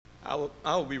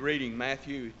I will be reading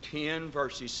Matthew 10,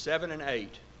 verses 7 and 8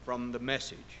 from the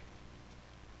Message.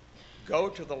 Go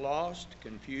to the lost,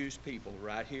 confused people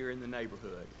right here in the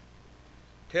neighborhood.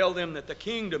 Tell them that the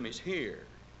kingdom is here.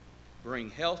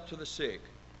 Bring health to the sick,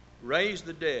 raise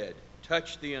the dead,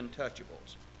 touch the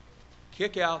untouchables,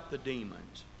 kick out the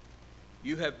demons.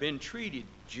 You have been treated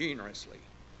generously,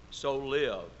 so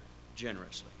live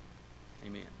generously.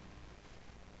 Amen.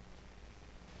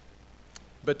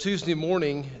 But Tuesday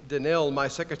morning, Danelle, my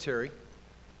secretary,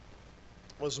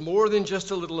 was more than just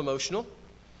a little emotional,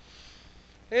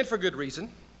 and for good reason.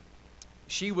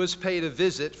 She was paid a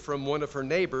visit from one of her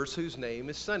neighbors whose name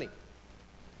is Sunny.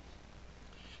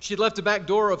 She'd left the back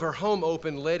door of her home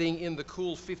open, letting in the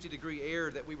cool 50-degree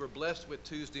air that we were blessed with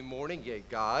Tuesday morning, yay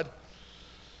God,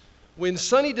 when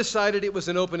Sunny decided it was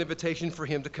an open invitation for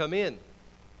him to come in,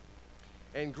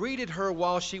 and greeted her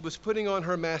while she was putting on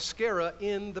her mascara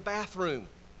in the bathroom.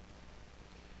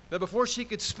 Now, before she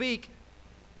could speak,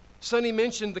 Sunny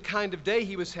mentioned the kind of day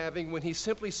he was having when he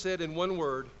simply said in one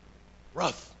word,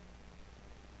 rough.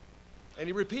 And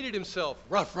he repeated himself,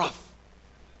 rough, rough.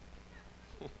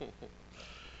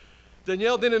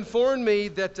 Danielle then informed me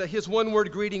that his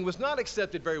one-word greeting was not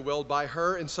accepted very well by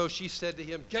her, and so she said to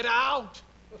him, get out,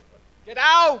 get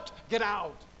out, get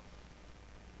out.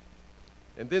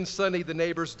 And then Sunny, the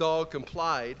neighbor's dog,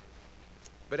 complied.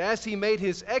 But as he made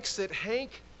his exit, Hank,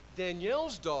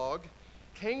 Danielle's dog,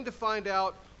 came to find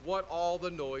out what all the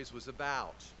noise was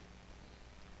about.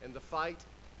 And the fight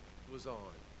was on.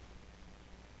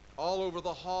 All over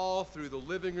the hall, through the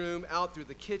living room, out through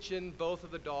the kitchen, both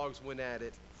of the dogs went at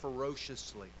it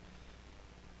ferociously.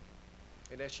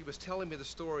 And as she was telling me the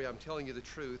story, I'm telling you the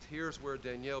truth, here's where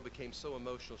Danielle became so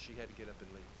emotional she had to get up and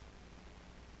leave.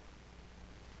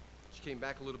 She came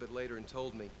back a little bit later and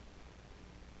told me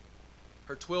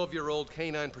her 12-year-old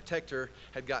canine protector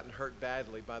had gotten hurt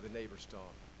badly by the neighbor's dog.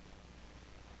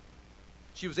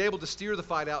 She was able to steer the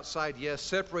fight outside, yes,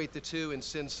 separate the two and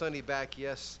send Sunny back,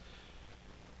 yes,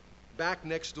 back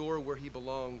next door where he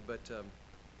belonged, but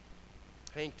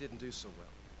Hank didn't do so well.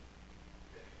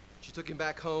 She took him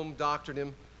back home, doctored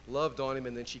him, loved on him,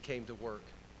 and then she came to work.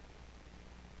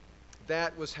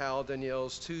 That was how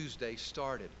Danielle's Tuesday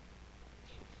started.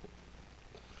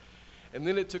 And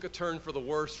then it took a turn for the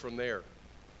worse from there.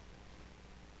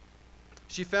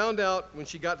 She found out when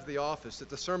she got to the office that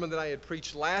the sermon that I had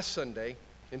preached last Sunday,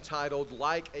 entitled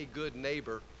Like a Good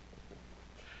Neighbor,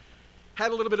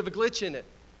 had a little bit of a glitch in it.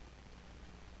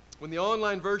 When the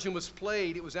online version was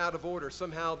played, it was out of order.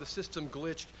 Somehow the system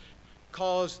glitched,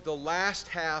 caused the last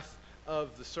half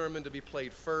of the sermon to be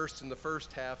played first and the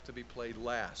first half to be played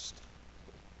last.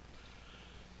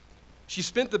 She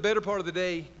spent the better part of the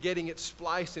day getting it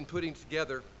spliced and putting it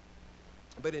together,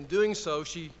 but in doing so,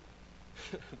 she,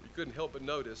 we couldn't help but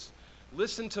notice,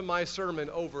 listened to my sermon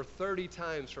over 30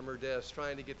 times from her desk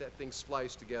trying to get that thing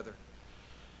spliced together,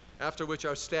 after which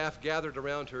our staff gathered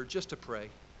around her just to pray.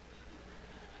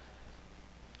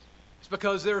 It's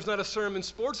because there's not a sermon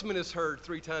Sportsman has heard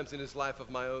 3 times in his life of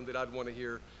my own that I'd want to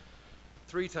hear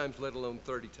 3 times, let alone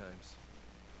 30 times.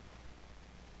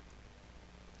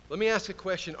 Let me ask a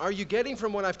question. Are you getting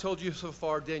from what I've told you so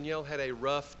far, Danielle had a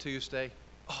rough Tuesday?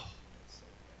 Oh.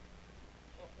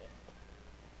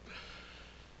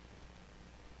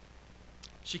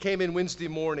 She came in Wednesday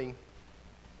morning,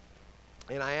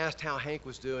 and I asked how Hank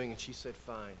was doing, and she said,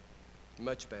 fine,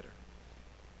 much better.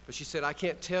 But she said, I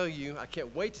can't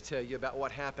wait to tell you about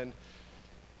what happened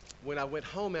when I went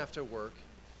home after work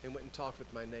and went and talked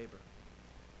with my neighbor.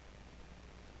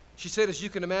 She said, as you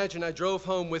can imagine, I drove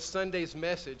home with Sunday's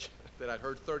message that I'd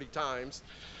heard 30 times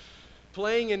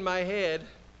playing in my head.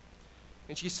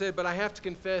 And she said, but I have to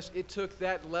confess, it took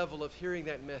that level of hearing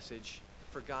that message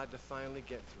for God to finally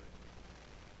get through.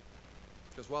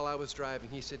 Because while I was driving,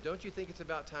 he said, don't you think it's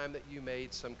about time that you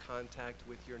made some contact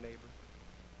with your neighbor?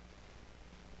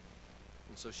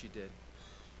 And so she did.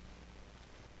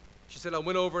 She said, I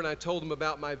went over and I told him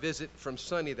about my visit from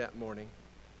Sunny that morning.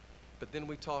 But then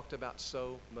we talked about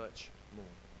so much more.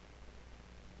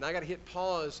 Now I got to hit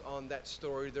pause on that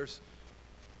story. There's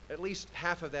at least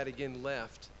half of that again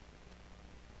left.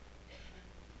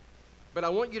 But I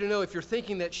want you to know, if you're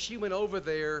thinking that she went over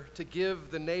there to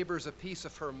give the neighbors a piece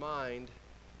of her mind,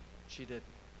 she didn't.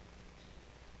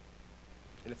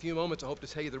 In a few moments, I hope to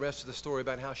tell you the rest of the story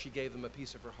about how she gave them a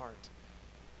piece of her heart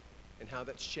and how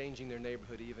that's changing their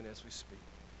neighborhood even as we speak.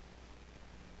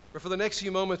 But for the next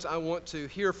few moments, I want to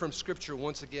hear from Scripture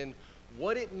once again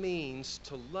what it means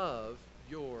to love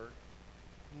your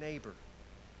neighbor.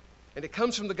 And it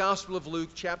comes from the Gospel of Luke,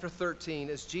 chapter 13,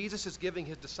 as Jesus is giving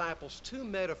his disciples 2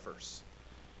 metaphors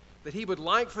that he would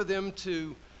like for them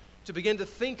to to begin to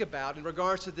think about in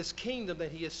regards to this kingdom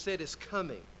that he has said is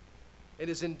coming and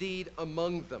is indeed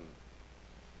among them.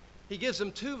 He gives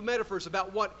them two metaphors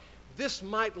about what this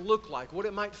might look like, what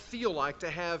it might feel like to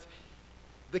have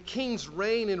the king's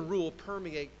reign and rule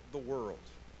permeate the world.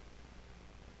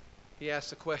 He asks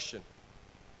the question,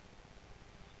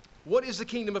 what is the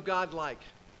kingdom of God like?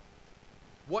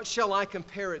 What shall I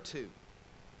compare it to?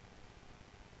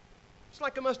 It's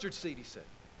like a mustard seed, he said,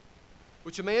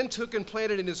 which a man took and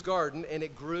planted in his garden, and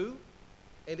it grew,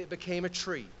 and it became a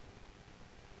tree.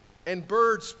 And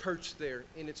birds perched there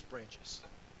in its branches.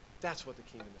 That's what the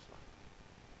kingdom is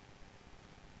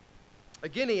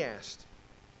like. Again he asked,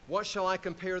 what shall I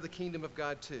compare the kingdom of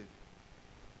God to?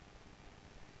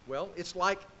 Well, it's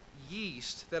like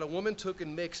yeast that a woman took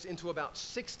and mixed into about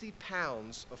 60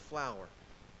 pounds of flour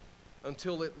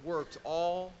until it worked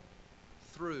all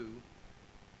through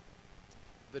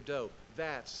the dough.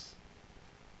 That's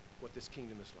what this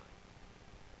kingdom is like.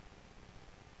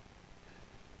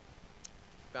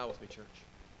 Bow with me, church.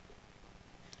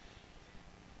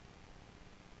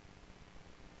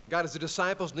 God, as the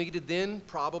disciples needed then,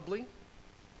 probably,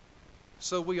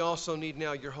 so we also need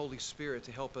now your Holy Spirit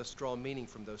to help us draw meaning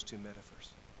from those two metaphors.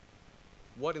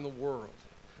 What in the world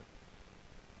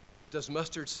does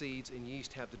mustard seeds and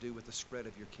yeast have to do with the spread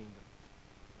of your kingdom?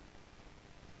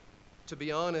 To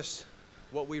be honest,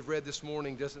 what we've read this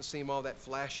morning doesn't seem all that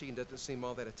flashy and doesn't seem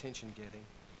all that attention-getting.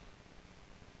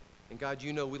 And God,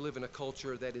 you know we live in a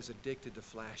culture that is addicted to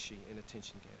flashy and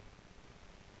attention-getting.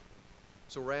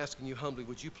 So we're asking you humbly,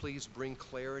 would you please bring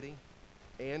clarity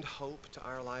and hope to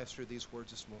our lives through these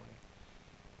words this morning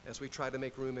as we try to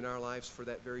make room in our lives for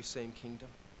that very same kingdom?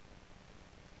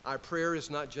 Our prayer is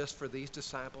not just for these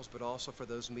disciples, but also for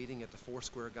those meeting at the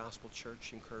Foursquare Gospel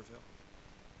Church in Kerrville.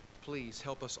 Please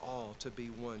help us all to be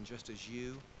one, just as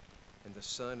you and the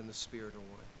Son and the Spirit are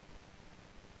one.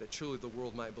 That truly the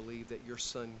world might believe that your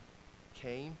Son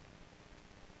came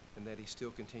and that he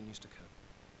still continues to come.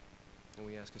 And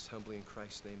we ask us humbly in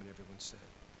Christ's name, and everyone said.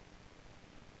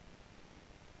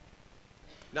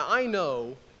 Now I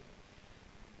know,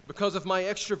 because of my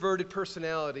extroverted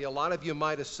personality, a lot of you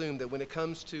might assume that when it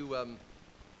comes to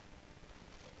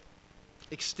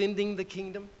extending the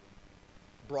kingdom,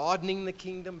 broadening the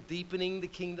kingdom, deepening the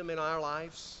kingdom in our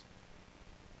lives,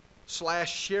 /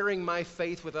 sharing my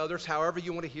faith with others, however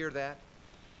you want to hear that,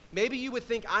 maybe you would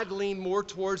think I'd lean more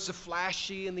towards the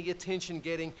flashy and the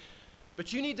attention-getting,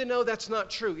 but you need to know that's not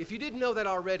true. If you didn't know that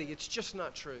already, it's just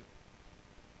not true.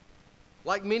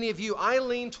 Like many of you, I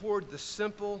lean toward the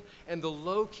simple and the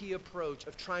low-key approach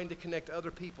of trying to connect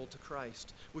other people to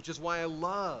Christ, which is why I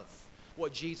love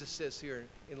what Jesus says here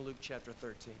in Luke chapter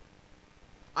 13.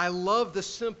 I love the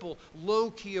simple,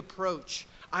 low-key approach.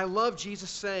 I love Jesus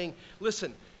saying,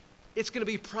 listen, it's going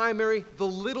to be primary the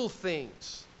little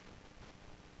things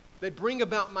that bring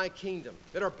about my kingdom,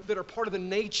 that are part of the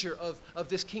nature of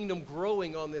this kingdom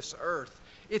growing on this earth.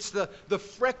 It's the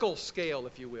freckle scale,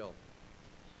 if you will.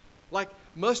 Like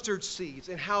mustard seeds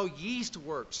and how yeast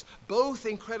works, both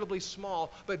incredibly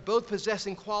small, but both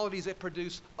possessing qualities that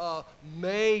produce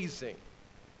amazing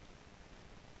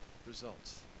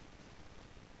results.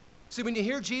 See, when you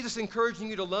hear Jesus encouraging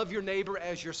you to love your neighbor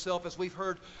as yourself, as we've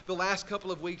heard the last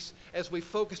couple of weeks, as we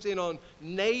focused in on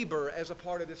neighbor as a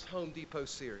part of this Home Depot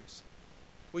series,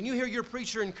 when you hear your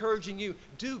preacher encouraging you,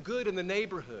 do good in the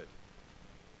neighborhood,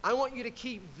 I want you to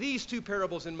keep these two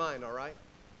parables in mind, all right?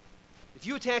 If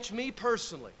you attach me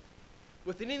personally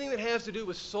with anything that has to do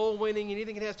with soul winning,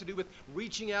 anything that has to do with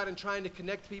reaching out and trying to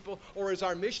connect people, or as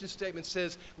our mission statement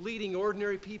says, leading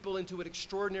ordinary people into an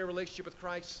extraordinary relationship with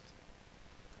Christ,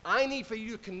 I need for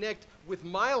you to connect with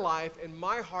my life and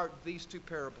my heart these two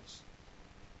parables.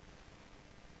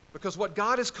 Because what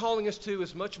God is calling us to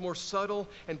is much more subtle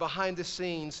and behind the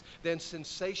scenes than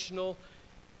sensational,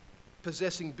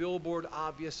 possessing billboard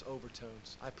obvious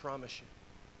overtones. I promise you.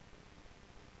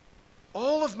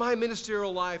 All of my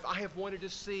ministerial life, I have wanted to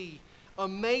see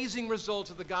amazing results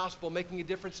of the gospel making a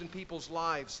difference in people's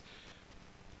lives.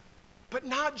 But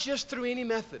not just through any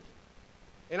method.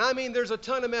 And I mean, there's a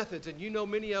ton of methods, and you know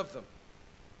many of them.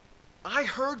 I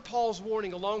heard Paul's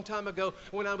warning a long time ago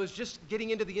when I was just getting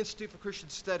into the Institute for Christian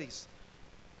Studies.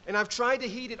 And I've tried to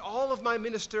heed it all of my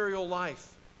ministerial life.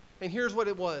 And here's what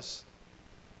it was.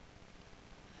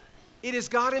 It is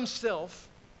God Himself,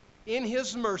 in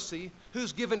His mercy,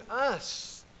 who's given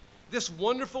us this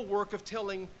wonderful work of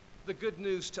telling the good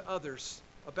news to others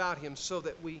about Him so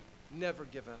that we never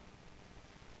give up.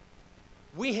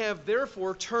 We have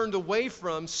therefore turned away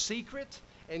from secret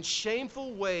and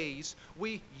shameful ways.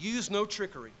 We use no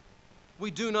trickery.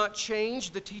 We do not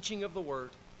change the teaching of the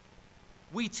Word.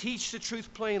 we teach the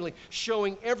truth plainly,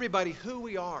 showing everybody who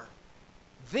we are.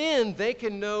 Then they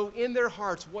can know in their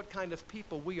hearts what kind of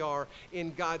people we are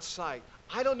in God's sight.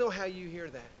 I don't know how you hear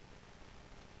that.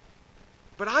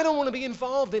 But I don't want to be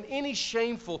involved in any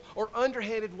shameful or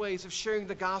underhanded ways of sharing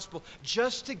the gospel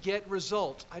just to get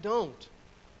results. I don't.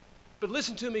 But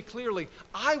listen to me clearly.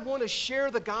 I want to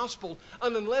share the gospel,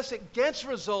 and unless it gets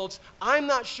results, I'm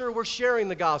not sure we're sharing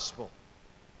the gospel.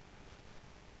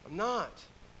 I'm not.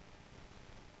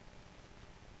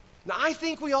 Now, I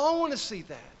think we all want to see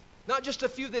that. Not just a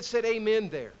few that said amen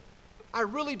there. I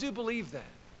really do believe that.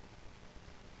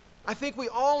 I think we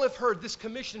all have heard this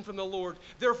commission from the Lord.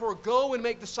 Therefore, go and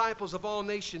make disciples of all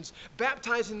nations,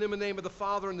 baptizing them in the name of the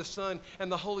Father and the Son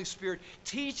and the Holy Spirit,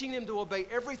 teaching them to obey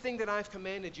everything that I've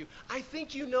commanded you. I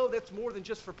think you know that's more than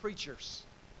just for preachers.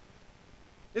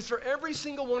 It's for every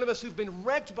single one of us who've been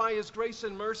wrecked by His grace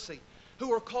and mercy,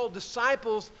 who are called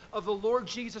disciples of the Lord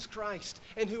Jesus Christ,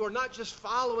 and who are not just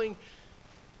following,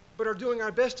 but are doing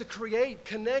our best to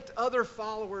connect other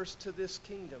followers to this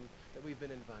kingdom that we've been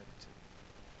invited to.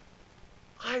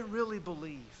 I really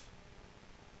believe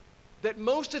that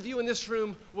most of you in this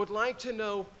room would like to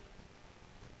know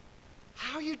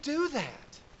how you do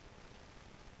that.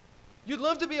 You'd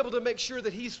love to be able to make sure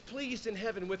that He's pleased in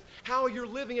heaven with how you're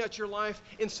living out your life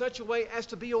in such a way as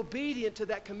to be obedient to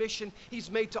that commission He's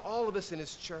made to all of us in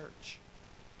His church.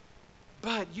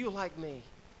 But you, like me,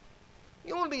 you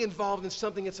don't want to be involved in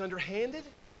something that's underhanded.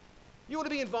 You want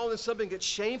to be involved in something that's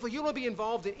shameful. You don't want to be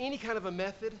involved in any kind of a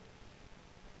method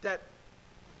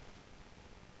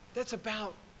that's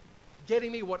about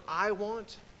getting me what I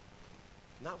want,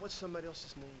 not what somebody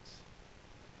else's needs.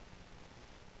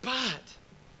 But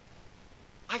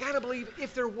I got to believe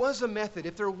if there was a method,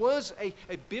 if there was a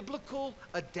biblical,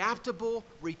 adaptable,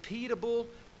 repeatable,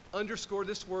 underscore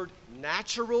this word,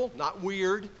 natural, not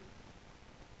weird,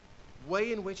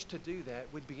 way in which to do that,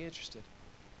 we'd be interested.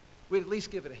 We'd at least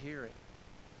give it a hearing.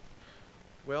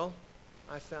 Well,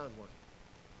 I found one.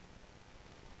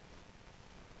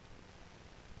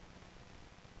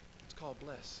 It's called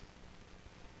Bless.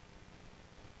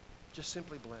 Just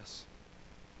simply bless.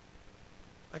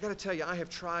 I got to tell you, I have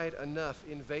tried enough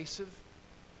invasive,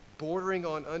 bordering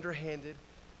on underhanded,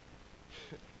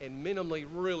 and minimally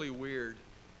really weird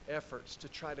efforts to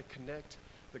try to connect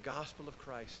the gospel of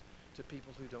Christ to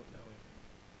people who don't know Him.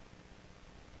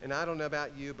 And I don't know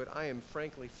about you, but I am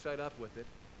frankly fed up with it,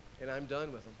 and I'm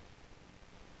done with them.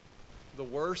 The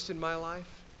worst in my life,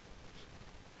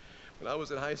 when I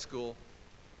was in high school,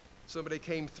 somebody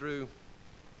came through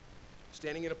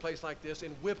standing in a place like this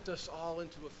and whipped us all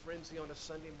into a frenzy on a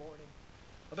Sunday morning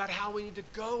about how we need to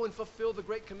go and fulfill the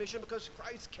Great Commission because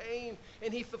Christ came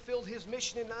and He fulfilled His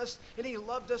mission in us and He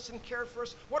loved us and cared for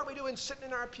us. What are we doing sitting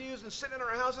in our pews and sitting in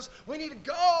our houses? We need to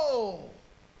go.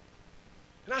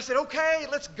 And I said, okay,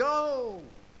 let's go.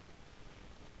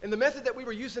 And the method that we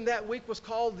were using that week was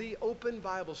called the Open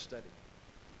Bible Study.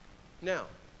 Now,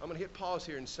 I'm going to hit pause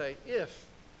here and say, if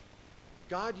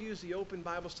God used the Open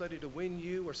Bible Study to win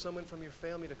you or someone from your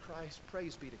family to Christ,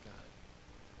 praise be to God.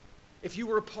 If you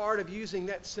were a part of using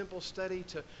that simple study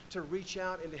to reach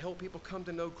out and to help people come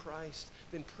to know Christ,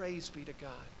 then praise be to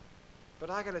God. But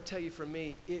I got to tell you, for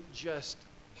me, it just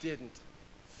didn't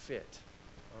fit,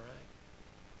 all right?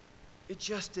 It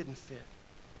just didn't fit.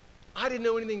 I didn't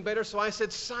know anything better, so I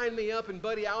said, sign me up, and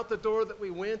buddy, out the door that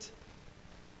we went.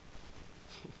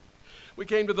 We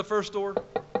came to the first door,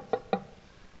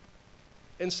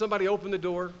 and somebody opened the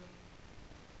door,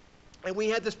 and we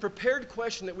had this prepared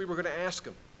question that we were going to ask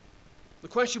them. The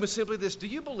question was simply this: do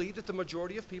you believe that the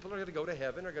majority of people are going to go to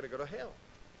heaven or going to go to hell?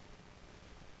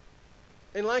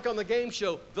 And like on the game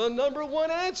show, the number one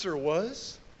answer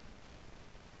was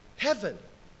heaven.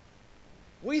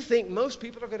 We think most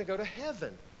people are going to go to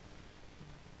heaven.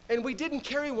 And we didn't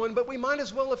carry one, but we might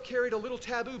as well have carried a little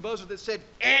taboo buzzer that said,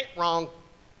 wrong.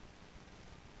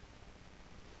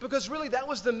 Because really that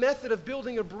was the method of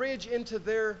building a bridge into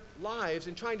their lives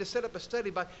and trying to set up a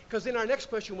study because then our next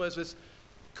question was,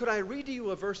 could I read to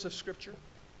you a verse of Scripture?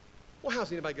 Well,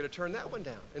 how's anybody going to turn that one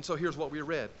down? And so here's what we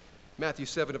read. Matthew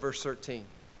 7 verse 13.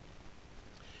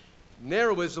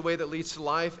 Narrow is the way that leads to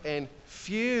life, and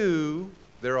few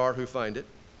there are who find it.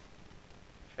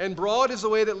 And broad is the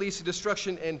way that leads to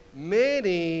destruction, and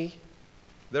many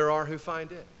there are who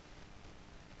find it.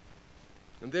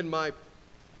 And then my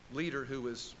leader, who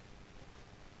was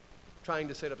trying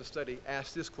to set up a study,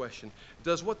 asked this question: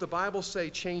 does what the Bible say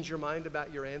change your mind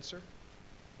about your answer?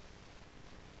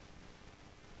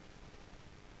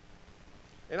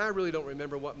 And I really don't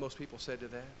remember what most people said to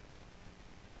that.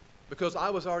 Because I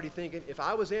was already thinking, if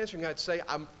I was answering, I'd say,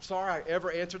 I'm sorry I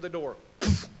ever answered the door.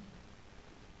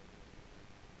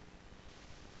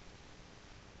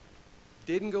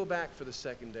 Didn't go back for the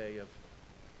second day of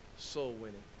soul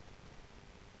winning.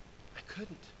 I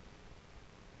couldn't.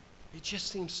 It just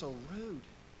seemed so rude.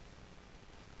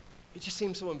 It just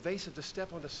seemed so invasive to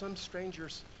step onto some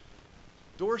stranger's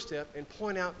doorstep and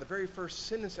point out the very first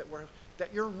sentence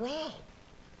that you're wrong.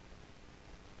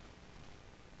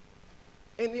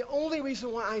 And the only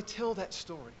reason why I tell that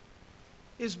story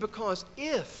is because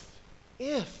if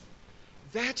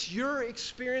that's your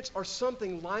experience or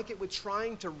something like it with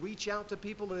trying to reach out to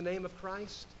people in the name of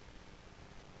Christ,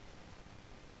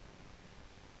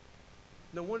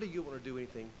 no wonder you want to do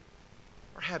anything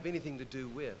or have anything to do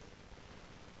with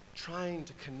trying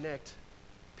to connect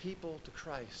people to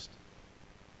Christ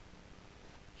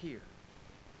here.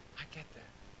 I get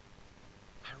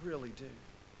that. I really do.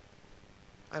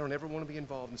 I don't ever want to be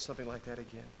involved in something like that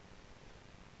again.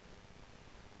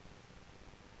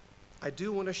 I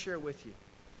do want to share with you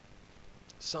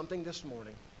something this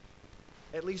morning,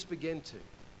 at least begin to,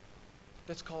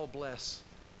 that's called bless.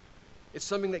 It's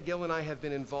something that Gil and I have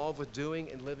been involved with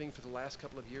doing and living for the last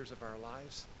couple of years of our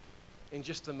lives in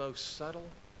just the most subtle,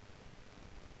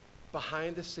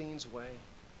 behind-the-scenes way.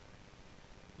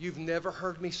 You've never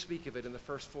heard me speak of it in the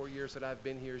first 4 years that I've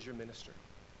been here as your minister.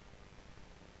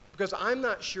 Because I'm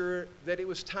not sure that it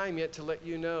was time yet to let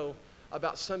you know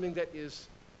about something that has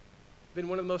been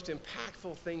one of the most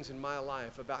impactful things in my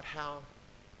life about how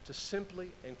to simply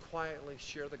and quietly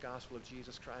share the gospel of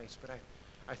Jesus Christ. But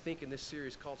I think in this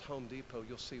series called Home Depot,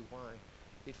 you'll see why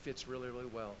it fits really, really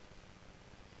well.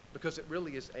 Because it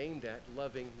really is aimed at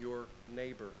loving your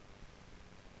neighbor,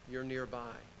 your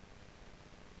nearby.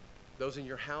 Those in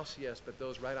your house, yes, but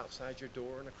those right outside your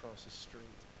door and across the street.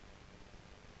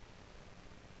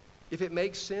 If it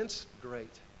makes sense, great.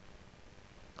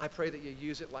 I pray that you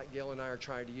use it like Gail and I are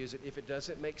trying to use it. If it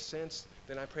doesn't make sense,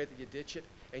 then I pray that you ditch it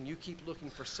and you keep looking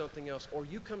for something else. Or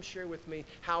you come share with me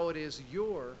how it is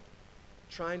you're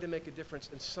trying to make a difference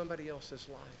in somebody else's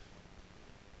life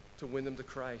to win them to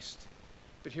Christ.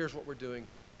 But here's what we're doing.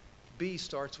 B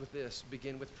starts with this.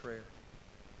 Begin with prayer.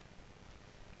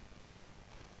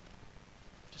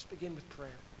 Just begin with prayer.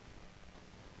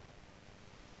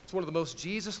 It's one of the most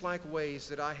Jesus-like ways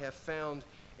that I have found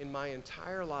in my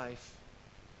entire life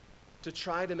to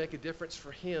try to make a difference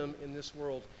for Him in this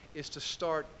world is to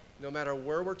start, no matter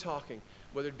where we're talking,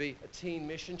 whether it be a teen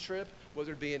mission trip,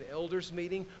 whether it be an elders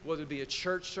meeting, whether it be a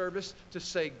church service, to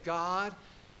say, God,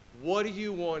 what do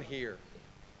you want here?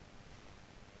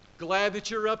 Glad that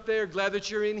you're up there, glad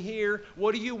that you're in here.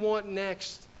 What do you want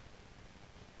next?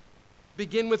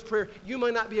 Begin with prayer. You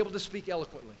might not be able to speak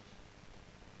eloquently.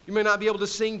 You may not be able to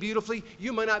sing beautifully.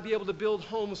 You might not be able to build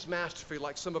homes masterfully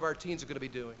like some of our teens are going to be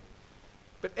doing.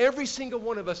 But every single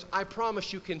one of us, I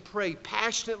promise you, can pray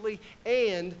passionately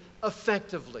and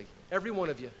effectively. Every one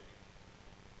of you.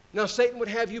 Now, Satan would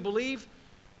have you believe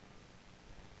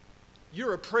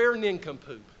you're a prayer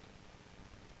nincompoop.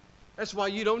 That's why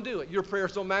you don't do it. Your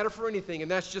prayers don't matter for anything,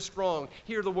 and that's just wrong.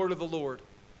 Hear the word of the Lord.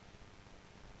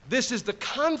 This is the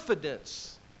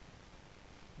confidence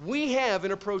we have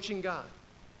in approaching God.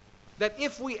 That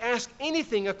if we ask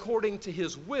anything according to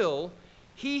His will,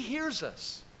 He hears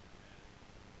us.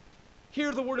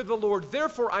 Hear the word of the Lord.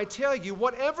 Therefore, I tell you,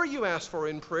 whatever you ask for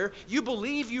in prayer, you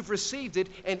believe you've received it,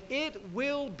 and it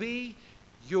will be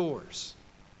yours.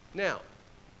 Now,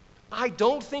 I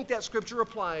don't think that scripture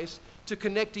applies to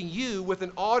connecting you with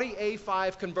an Audi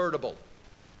A5 convertible.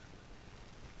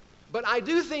 But I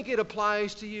do think it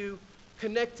applies to you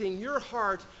connecting your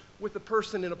heart with the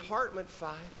person in apartment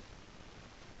 5.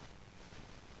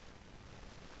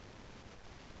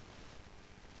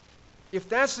 If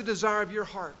that's the desire of your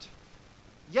heart,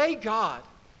 yay, God.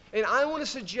 And I want to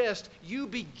suggest you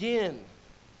begin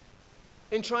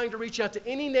in trying to reach out to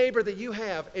any neighbor that you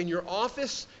have in your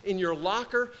office, in your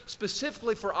locker,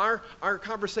 specifically for our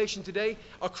conversation today,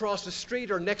 across the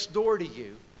street or next door to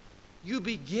you. You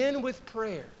begin with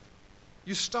prayer.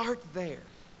 You start there.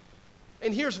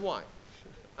 And here's why.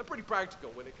 I'm pretty practical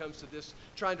when it comes to this,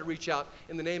 trying to reach out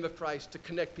in the name of Christ to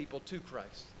connect people to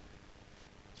Christ.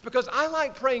 Because I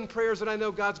like praying prayers that I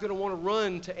know God's going to want to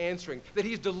run to answering, that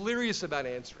He's delirious about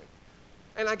answering.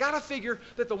 And I got to figure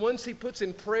that the ones He puts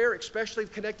in prayer, especially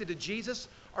connected to Jesus,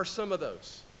 are some of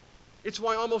those. It's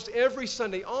why almost every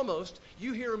Sunday,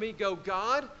 you hear me go,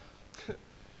 God,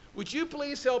 would you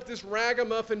please help this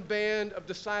ragamuffin band of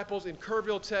disciples in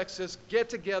Kerrville, Texas, get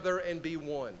together and be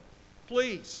one?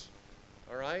 Please.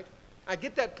 All right? I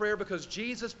get that prayer because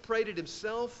Jesus prayed it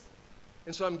Himself.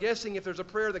 And so I'm guessing if there's a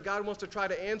prayer that God wants to try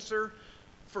to answer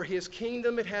for His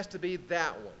kingdom, it has to be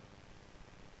that one.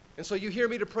 And so you hear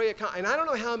me to pray it, and I don't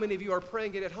know how many of you are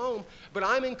praying it at home, but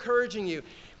I'm encouraging you.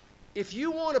 If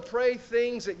you want to pray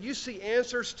things that you see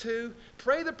answers to,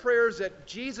 pray the prayers that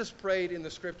Jesus prayed in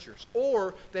the Scriptures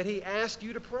or that he asked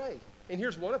you to pray. And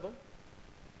here's one of them.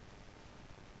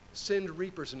 Send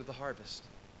reapers into the harvest.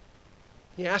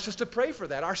 He asked us to pray for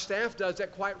that. Our staff does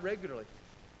that quite regularly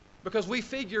because we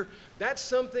figure that's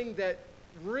something that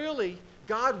really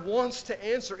God wants to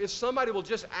answer if somebody will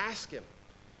just ask him.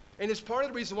 And it's part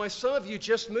of the reason why some of you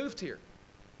just moved here.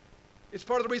 It's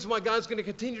part of the reason why God's going to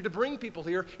continue to bring people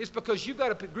here. It's because you've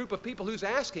got a group of people who's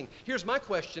asking. Here's my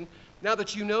question. Now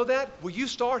that you know that, will you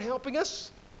start helping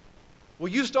us? Will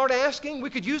you start asking? We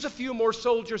could use a few more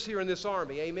soldiers here in this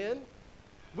army. Amen?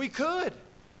 We could.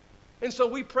 And so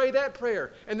we pray that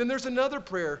prayer. And then there's another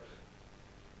prayer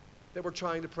that we're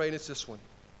trying to pray, and it's this one.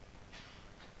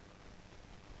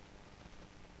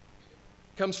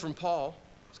 It comes from Paul.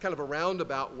 It's kind of a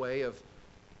roundabout way of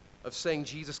saying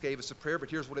Jesus gave us a prayer, but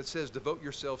here's what it says. Devote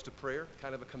yourselves to prayer,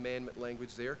 kind of a commandment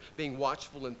language there, being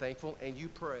watchful and thankful, and you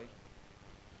pray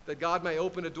that God may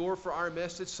open a door for our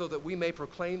message so that we may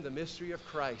proclaim the mystery of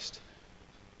Christ.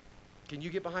 Can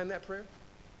you get behind that prayer?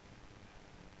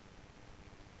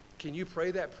 Can you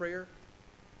pray that prayer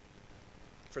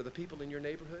for the people in your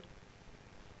neighborhood?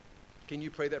 Can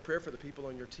you pray that prayer for the people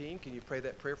on your team? Can you pray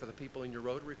that prayer for the people in your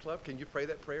Rotary Club? Can you pray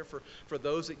that prayer for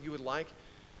those that you would like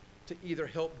to either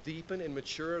help deepen and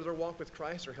mature their walk with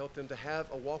Christ or help them to have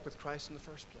a walk with Christ in the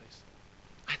first place?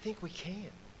 I think we can.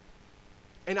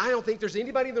 And I don't think there's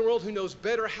anybody in the world who knows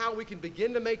better how we can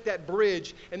begin to make that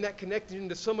bridge and that connection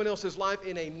into someone else's life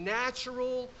in a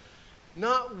natural,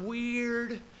 not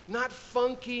weird, not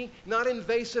funky, not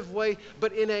invasive way,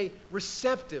 but in a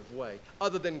receptive way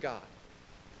other than God.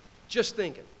 Just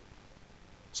thinking.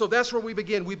 So that's where we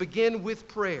begin. We begin with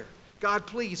prayer. God,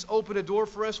 please open a door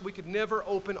for us we could never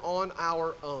open on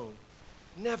our own.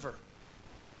 Never.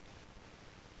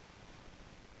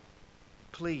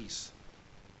 Please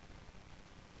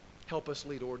help us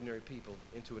lead ordinary people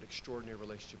into an extraordinary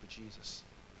relationship with Jesus.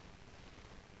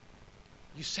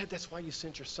 You said that's why you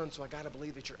sent your son, so I got to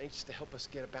believe that you're anxious to help us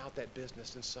get about that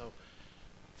business. And so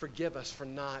forgive us for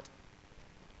not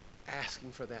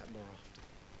asking for that more often.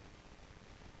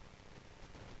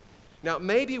 Now,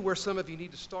 maybe where some of you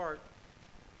need to start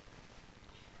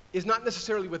is not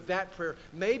necessarily with that prayer.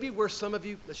 Maybe where some of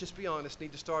you, let's just be honest,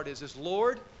 need to start is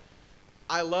Lord,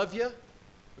 I love you,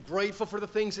 grateful for the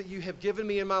things that you have given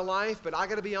me in my life, but I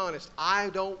got to be honest, I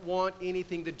don't want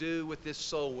anything to do with this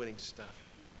soul winning stuff.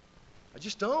 I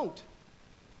just don't.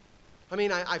 I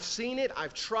mean, I've seen it,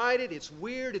 I've tried it, it's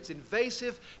weird, it's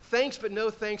invasive. Thanks, but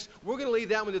no thanks. We're going to leave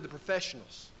that one to the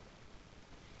professionals.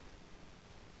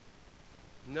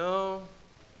 No.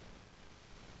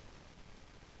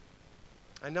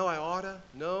 I know I oughta.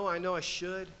 No, I know I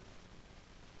should.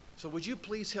 So would you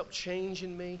please help change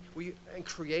in me and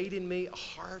create in me a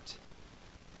heart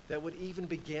that would even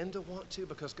begin to want to?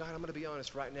 Because God, I'm going to be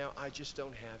honest right now, I just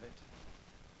don't have it.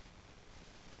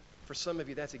 For some of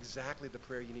you, that's exactly the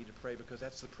prayer you need to pray because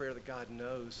that's the prayer that God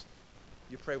knows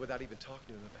you pray without even talking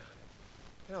to him about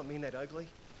it. I don't mean that ugly.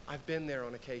 I've been there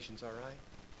on occasions, all right?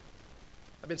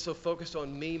 I've been so focused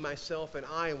on me, myself, and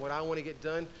I and what I want to get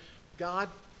done. God,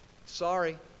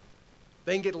 sorry.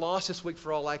 They can get lost this week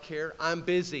for all I care. I'm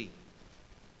busy.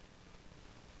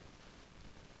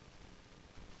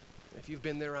 If you've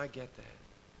been there, I get that.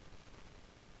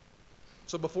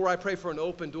 So before I pray for an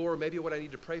open door, maybe what I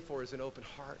need to pray for is an open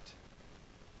heart.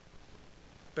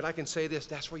 But I can say this,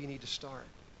 that's where you need to start.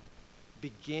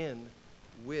 Begin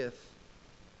with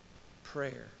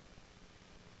prayer.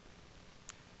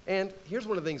 And here's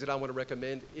one of the things that I want to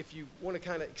recommend. If you want to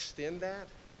kind of extend that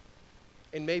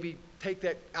and maybe take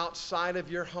that outside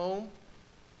of your home,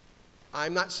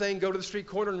 I'm not saying go to the street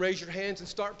corner and raise your hands and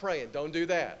start praying. Don't do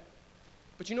that.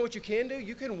 But you know what you can do?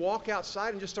 You can walk outside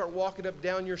and just start walking up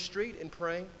down your street and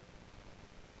praying.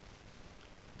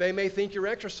 They may think you're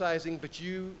exercising, but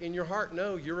you, in your heart,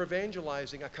 know you're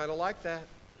evangelizing. I kind of like that.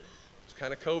 It's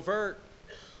kind of covert.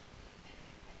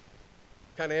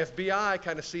 Kind of FBI,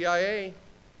 kind of CIA.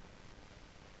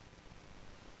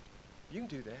 You can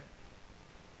do that.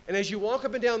 And as you walk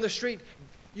up and down the street,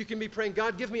 you can be praying,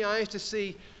 God, give me eyes to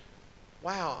see,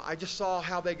 wow, I just saw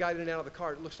how they got in and out of the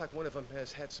car. It looks like one of them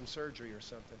has had some surgery or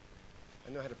something.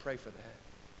 I know how to pray for that.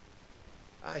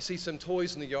 I see some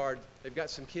toys in the yard. They've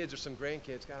got some kids or some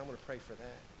grandkids. God, I want to pray for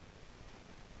that.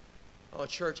 Oh,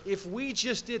 church, if we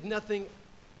just did nothing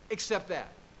except that,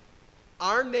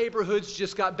 our neighborhoods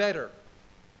just got better.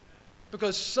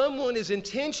 Because someone is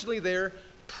intentionally there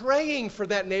praying for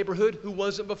that neighborhood who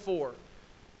wasn't before.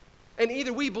 And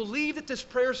either we believe that this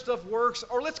prayer stuff works,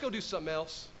 or let's go do something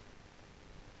else.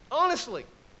 Honestly.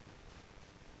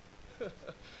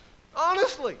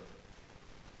 Honestly.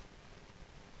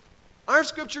 Our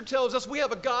scripture tells us we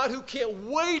have a God who can't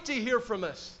wait to hear from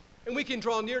us. And we can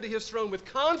draw near to his throne with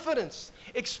confidence,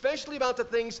 especially about the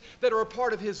things that are a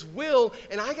part of his will.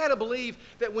 And I got to believe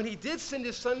that when he did send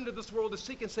his son into this world to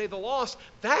seek and save the lost,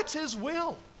 that's his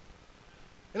will.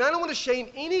 And I don't want to shame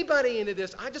anybody into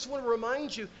this. I just want to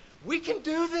remind you, we can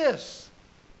do this.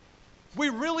 We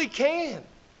really can.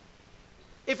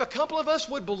 If a couple of us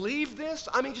would believe this,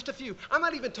 I mean just a few. I'm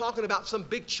not even talking about some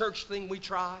big church thing we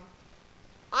try.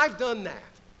 I've done that.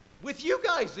 With you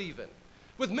guys even.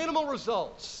 With minimal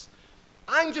results.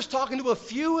 I'm just talking to a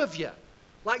few of you,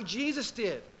 like Jesus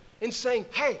did, and saying,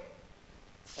 hey,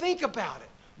 think about it.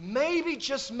 Maybe,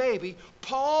 just maybe,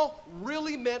 Paul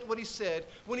really meant what he said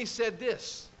when he said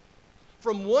this.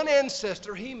 From one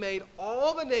ancestor, he made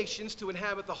all the nations to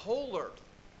inhabit the whole earth.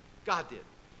 God did.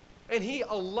 And he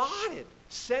allotted,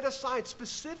 set aside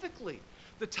specifically,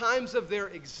 the times of their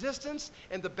existence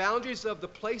and the boundaries of the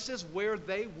places where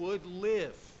they would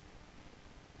live.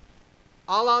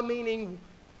 Allah meaning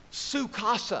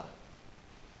Sukasa.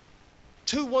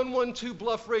 2112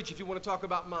 Bluff Ridge, if you want to talk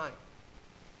about mine.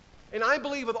 And I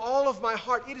believe with all of my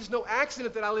heart, it is no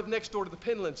accident that I live next door to the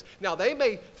Penlands. Now, they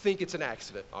may think it's an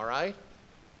accident, all right?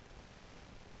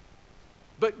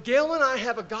 But Gail and I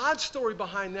have a God story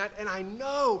behind that, and I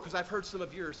know, because I've heard some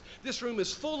of yours, this room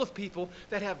is full of people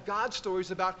that have God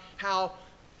stories about how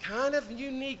kind of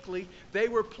uniquely they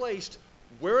were placed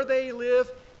where they live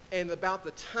and about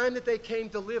the time that they came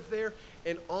to live there,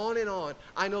 and on and on.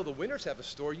 I know the Winters have a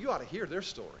story. You ought to hear their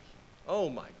story. Oh,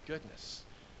 my goodness.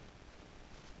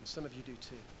 And some of you do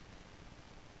too.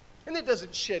 And it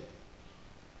doesn't shed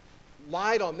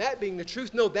light on that being the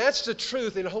truth. No, that's the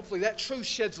truth, and hopefully that truth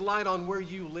sheds light on where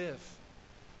you live.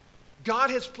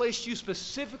 God has placed you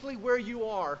specifically where you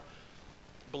are,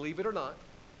 believe it or not,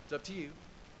 it's up to you,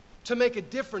 to make a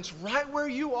difference right where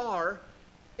you are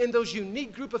in those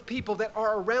unique group of people that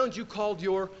are around you called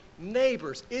your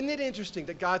neighbors. Isn't it interesting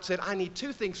that God said, I need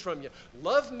two things from you.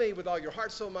 Love me with all your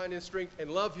heart, soul, mind, and strength, and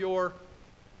love your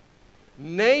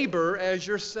neighbor as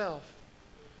yourself.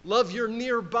 Love your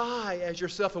nearby as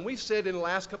yourself. And we've said in the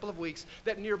last couple of weeks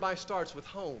that nearby starts with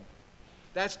home.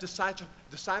 That's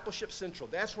discipleship central.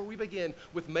 That's where we begin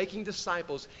with making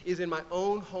disciples, is in my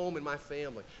own home and my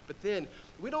family. But then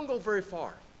we don't go very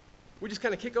far. We just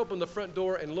kind of kick open the front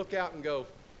door and look out and go,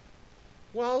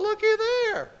 well, looky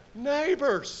there,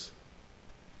 neighbors.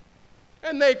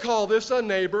 And they call this a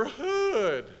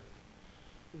neighborhood.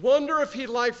 Wonder if he'd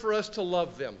like for us to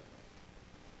love them.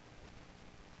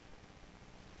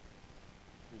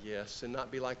 Yes, and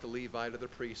not be like the Levite or the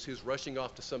priest who's rushing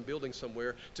off to some building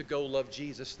somewhere to go love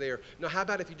Jesus there. Now, how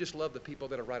about if you just love the people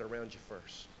that are right around you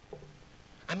first?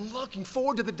 I'm looking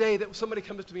forward to the day that somebody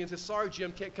comes to me and says, sorry,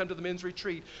 Jim, can't come to the men's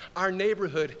retreat. Our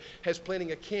neighborhood has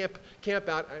planning a camp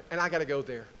out, and I got to go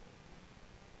there.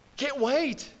 Can't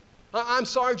wait. I'm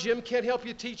sorry, Jim, can't help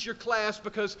you teach your class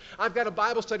because I've got a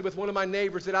Bible study with one of my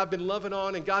neighbors that I've been loving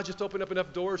on, and God just opened up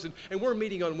enough doors, and we're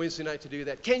meeting on Wednesday night to do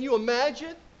that. Can you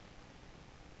imagine?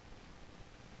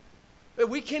 That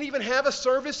we can't even have a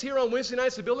service here on Wednesday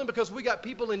nights at the building because we got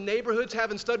people in neighborhoods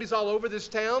having studies all over this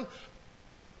town.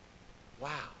 Wow.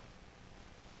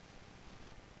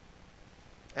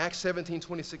 Acts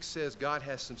 17:26 says God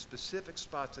has some specific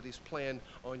spots that he's planned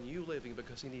on you living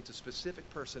because he needs a specific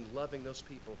person loving those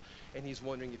people, and he's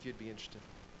wondering if you'd be interested.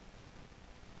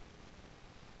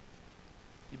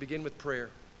 You begin with prayer.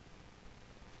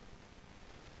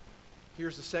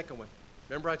 Here's the second one.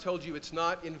 Remember I told you it's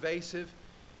not invasive,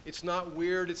 it's not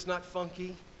weird, it's not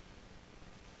funky.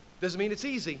 Doesn't mean it's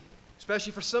easy,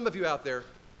 especially for some of you out there.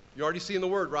 You're already seeing the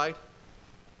word, right?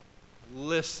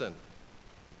 Listen.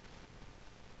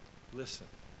 Listen.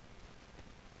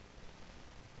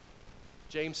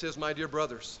 James says, my dear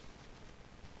brothers,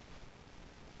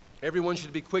 everyone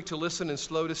should be quick to listen and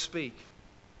slow to speak.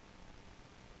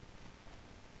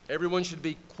 Everyone should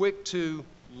be quick to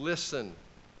listen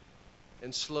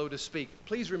and slow to speak.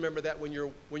 Please remember that when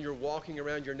you're walking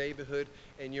around your neighborhood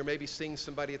and you're maybe seeing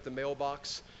somebody at the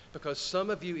mailbox, because some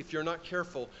of you, if you're not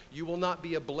careful, you will not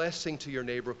be a blessing to your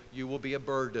neighbor, you will be a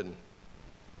burden.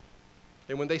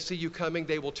 And when they see you coming,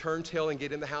 they will turn tail and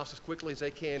get in the house as quickly as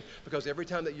they can, because every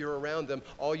time that you're around them,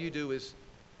 all you do is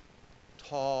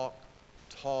talk,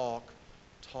 talk,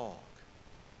 talk.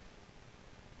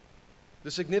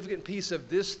 The significant piece of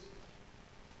this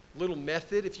little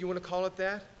method, if you want to call it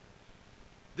that,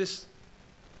 this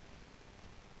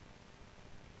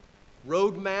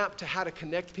roadmap to how to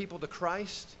connect people to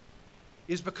Christ,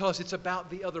 is because it's about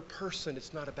the other person,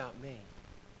 it's not about me.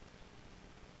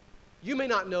 You may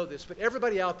not know this, but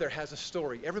everybody out there has a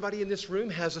story. Everybody in this room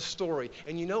has a story.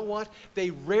 And you know what? They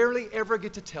rarely ever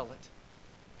get to tell it.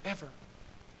 ever.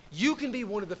 You can be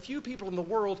one of the few people in the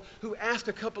world who ask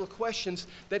a couple of questions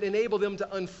that enable them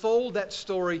to unfold that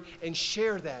story and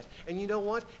share that. And you know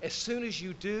what? As soon as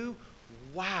you do,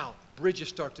 wow, bridges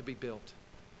start to be built.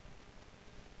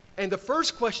 And the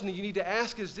first question that you need to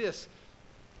ask is this.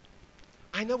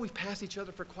 I know we've passed each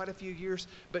other for quite a few years,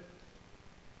 but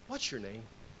what's your name?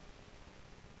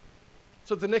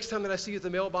 So the next time that I see you at the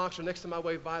mailbox or next time I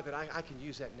wave by, that I can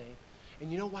use that name.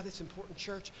 And you know why that's important,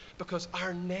 church? Because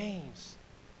our names,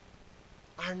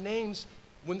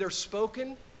 when they're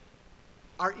spoken,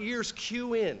 our ears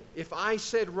cue in. If I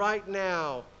said right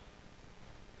now,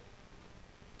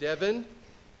 Devin,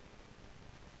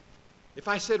 if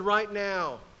I said right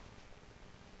now,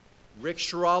 Rick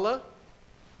Sharala,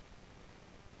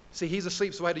 see, he's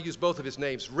asleep, so I had to use both of his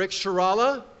names. Rick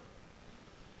Sharala.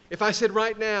 If I said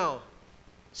right now,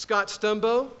 Scott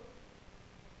Stumbo,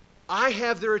 I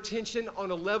have their attention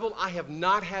on a level I have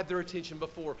not had their attention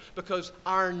before, because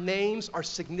our names are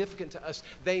significant to us.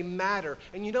 They matter.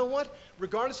 And you know what?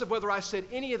 Regardless of whether I said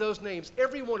any of those names,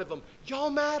 every one of them, y'all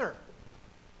matter.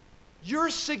 You're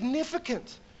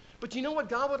significant. But you know what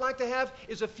God would like to have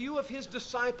is a few of his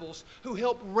disciples who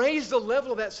help raise the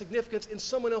level of that significance in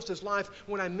someone else's life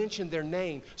when I mention their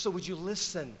name. So would you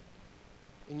listen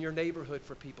in your neighborhood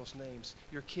for people's names,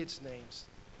 your kids' names?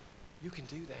 You can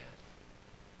do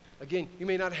that. Again, you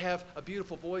may not have a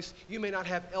beautiful voice. You may not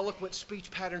have eloquent speech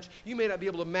patterns. You may not be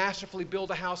able to masterfully build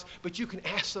a house, but you can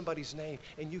ask somebody's name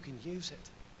and you can use it.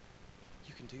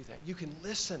 You can do that. You can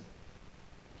listen.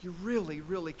 You really,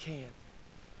 really can.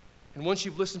 And once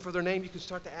you've listened for their name, you can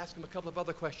start to ask them a couple of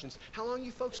other questions. How long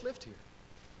you folks lived here?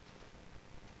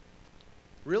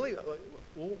 Really?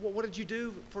 What did you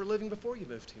do for a living before you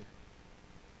moved here?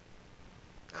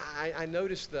 I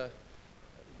noticed the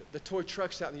toy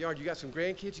trucks out in the yard. You got some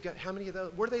grandkids? You got how many of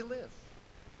those? Where do they live?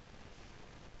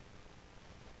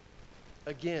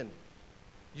 Again,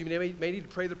 you may need to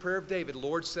pray the prayer of David.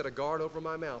 Lord, set a guard over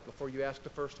my mouth before you ask the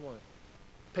first one.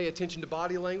 Pay attention to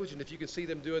body language, and if you can see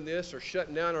them doing this or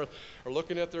shutting down or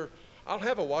looking at their, I don't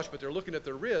have a watch, but they're looking at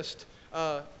their wrist,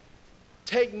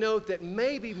 take note that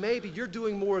maybe you're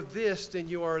doing more of this than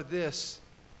you are this.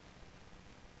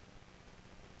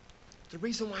 The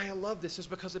reason why I love this is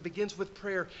because it begins with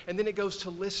prayer, and then it goes to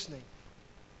listening.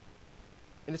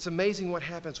 And it's amazing what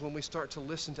happens when we start to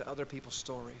listen to other people's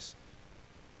stories.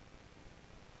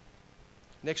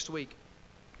 Next week,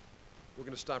 we're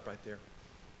going to stop right there.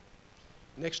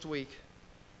 Next week,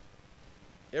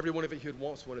 every one of you who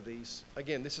wants one of these,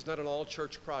 again, this is not an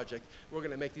all-church project. We're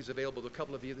going to make these available to a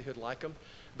couple of you who'd like them,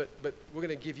 but we're going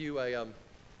to give you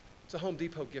it's a Home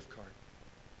Depot gift card.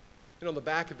 And on the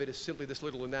back of it is simply this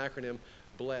little acronym,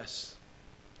 BLESS.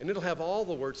 And it'll have all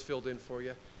the words filled in for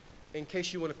you in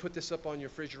case you want to put this up on your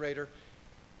refrigerator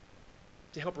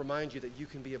to help remind you that you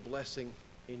can be a blessing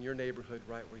in your neighborhood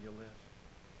right where you live.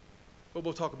 But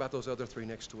we'll talk about those other three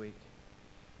next week.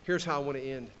 Here's how I want to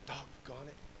end. Doggone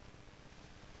it.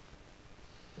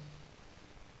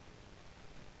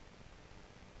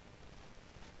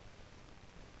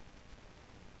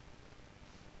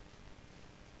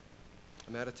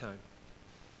 I'm out of time.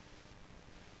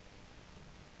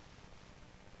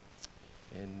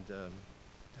 And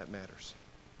that matters.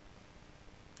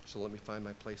 So let me find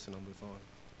my place and I'll move on.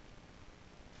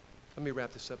 Let me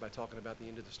wrap this up by talking about the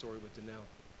end of the story with Danelle.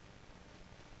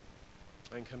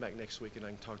 I can come back next week and I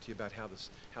can talk to you about how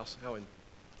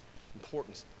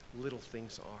important little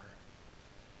things are.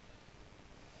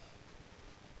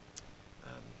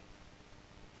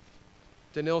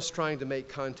 Danelle's trying to make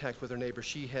contact with her neighbor.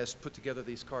 She has put together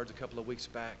these cards a couple of weeks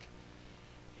back.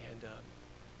 And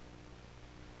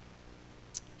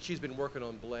she's been working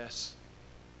on Bless.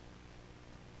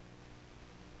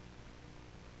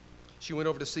 She went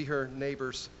over to see her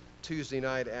neighbors Tuesday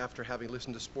night after having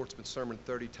listened to Sportsman's sermon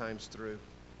 30 times through.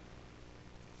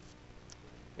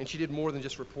 And she did more than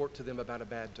just report to them about a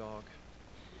bad dog.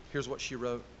 Here's what she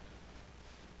wrote.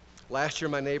 Last year,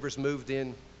 my neighbors moved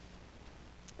in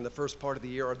the first part of the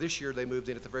year, or this year they moved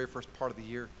in at the very first part of the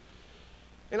year.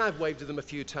 And I've waved to them a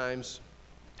few times,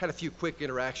 had a few quick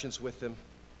interactions with them,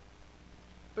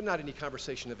 but not any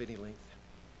conversation of any length.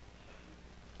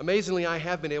 Amazingly, I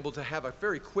have been able to have a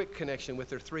very quick connection with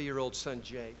their 3-year-old son,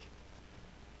 Jake.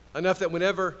 Enough that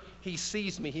whenever he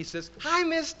sees me, he says, "Hi,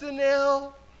 Miss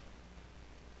Danelle."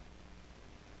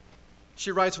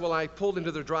 She writes, well, I pulled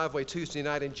into their driveway Tuesday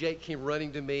night, and Jake came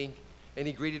running to me, and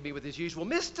he greeted me with his usual,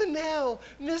 "Miss Danelle,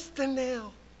 Miss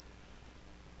Danelle."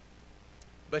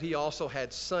 But he also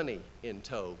had Sonny in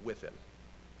tow with him.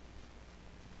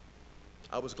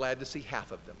 I was glad to see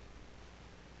half of them.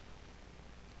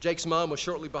 Jake's mom was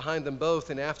shortly behind them both,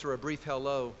 and after a brief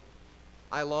hello,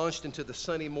 I launched into the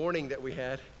sunny morning that we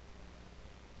had.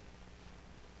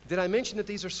 Did I mention that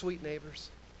these are sweet neighbors?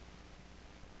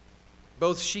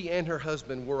 Both she and her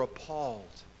husband were appalled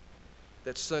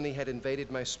that Sonny had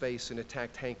invaded my space and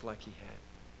attacked Hank like he had.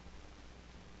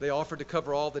 They offered to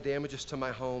cover all the damages to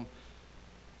my home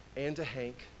and to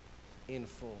Hank in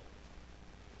full.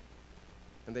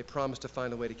 And they promised to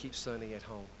find a way to keep Sonny at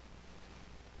home.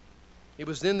 It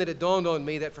was then that it dawned on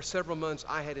me that for several months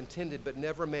I had intended but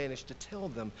never managed to tell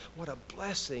them what a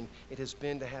blessing it has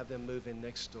been to have them move in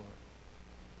next door.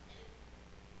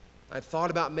 I'd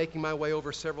thought about making my way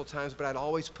over several times, but I'd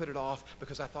always put it off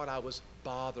because I thought I was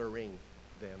bothering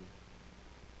them.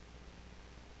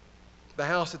 The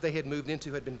house that they had moved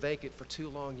into had been vacant for 2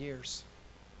 long years.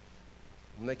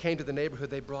 When they came to the neighborhood,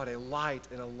 they brought a light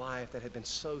and a life that had been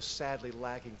so sadly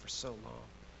lacking for so long.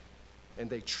 And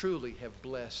they truly have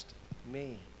blessed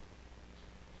me.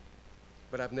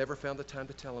 But I've never found the time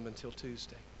to tell them until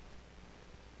Tuesday.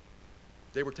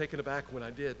 They were taken aback when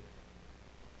I did.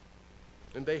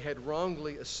 And they had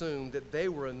wrongly assumed that they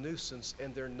were a nuisance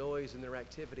and their noise and their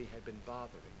activity had been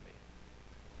bothering me.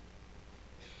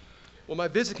 Well, my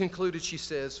visit concluded, she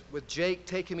says, with Jake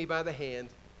taking me by the hand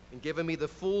and giving me the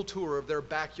full tour of their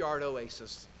backyard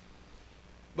oasis.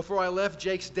 Before I left,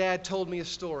 Jake's dad told me a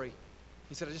story.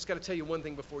 He said, I just got to tell you one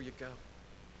thing before you go.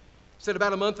 He said,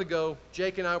 about a month ago,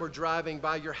 Jake and I were driving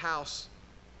by your house.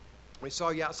 We saw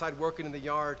you outside working in the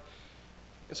yard.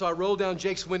 And so I rolled down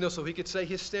Jake's window so he could say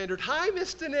his standard, "Hi,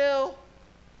 Miss Donnell."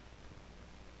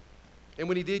 And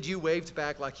when he did, you waved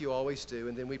back like you always do,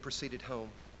 and then we proceeded home.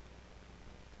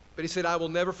 But he said, I will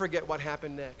never forget what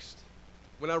happened next.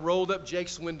 When I rolled up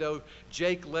Jake's window,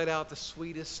 Jake let out the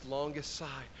sweetest, longest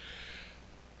sigh.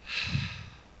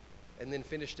 And then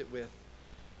finished it with,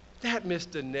 "That Miss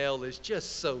Donnell is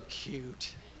just so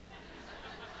cute."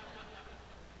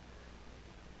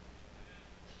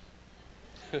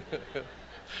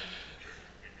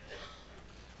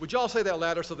 Would y'all say that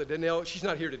louder so that Donnell, she's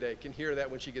not here today, can hear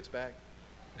that when she gets back?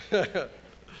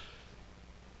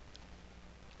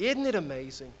 Isn't it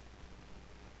amazing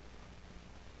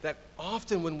that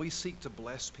often when we seek to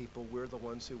bless people, we're the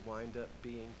ones who wind up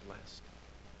being blessed?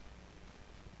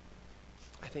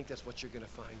 I think that's what you're going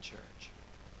to find, church.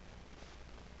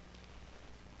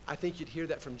 I think you'd hear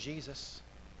that from Jesus,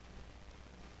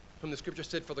 whom the scripture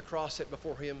said for the cross set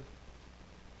before him,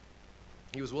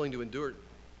 he was willing to endure it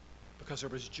because there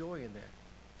was joy in that.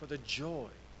 For the joy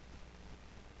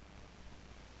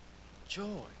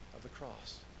of the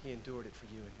cross, he endured it for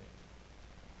you and me.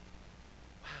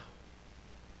 Wow.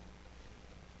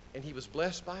 And he was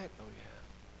blessed by it? Oh, yeah.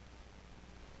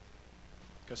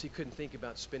 Because he couldn't think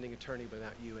about spending eternity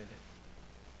without you in it.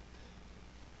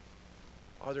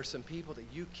 Are there some people that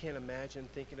you can't imagine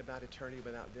thinking about eternity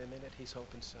without them in it? He's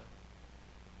hoping so.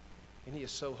 And he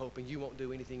is so hoping you won't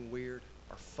do anything weird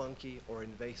or funky or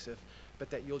invasive, but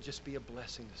that you'll just be a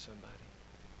blessing to somebody.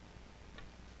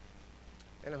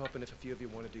 And I'm hoping if a few of you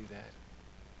want to do that,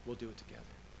 we'll do it together.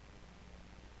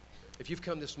 If you've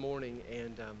come this morning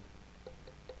and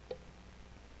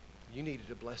you needed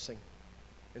a blessing,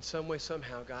 in some way,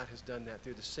 somehow, God has done that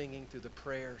through the singing, through the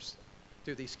prayers,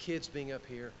 through these kids being up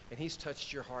here, and he's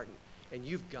touched your heart, and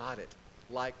you've got it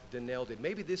like Donnell did.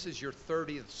 Maybe this is your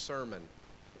 30th sermon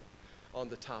on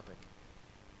the topic,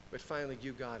 but finally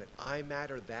you got it. I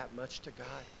matter that much to God?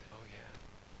 Oh, yeah.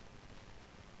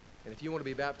 And if you want to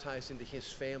be baptized into his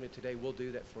family today, we'll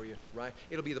do that for you, right?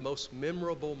 It'll be the most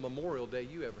memorable Memorial Day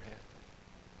you ever had.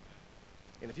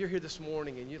 And if you're here this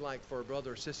morning and you'd like for a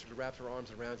brother or sister to wrap their arms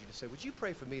around you to say, would you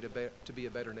pray for me to be a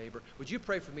better neighbor? Would you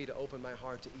pray for me to open my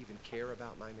heart to even care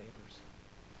about my neighbors?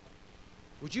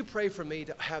 Would you pray for me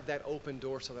to have that open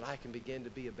door so that I can begin to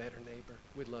be a better neighbor?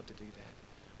 We'd love to do that.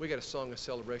 We got a song of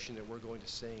celebration that we're going to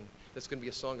sing. That's going to be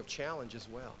a song of challenge as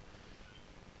well.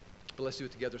 But let's do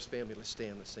it together as family. Let's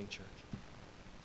stand. Let's sing, church.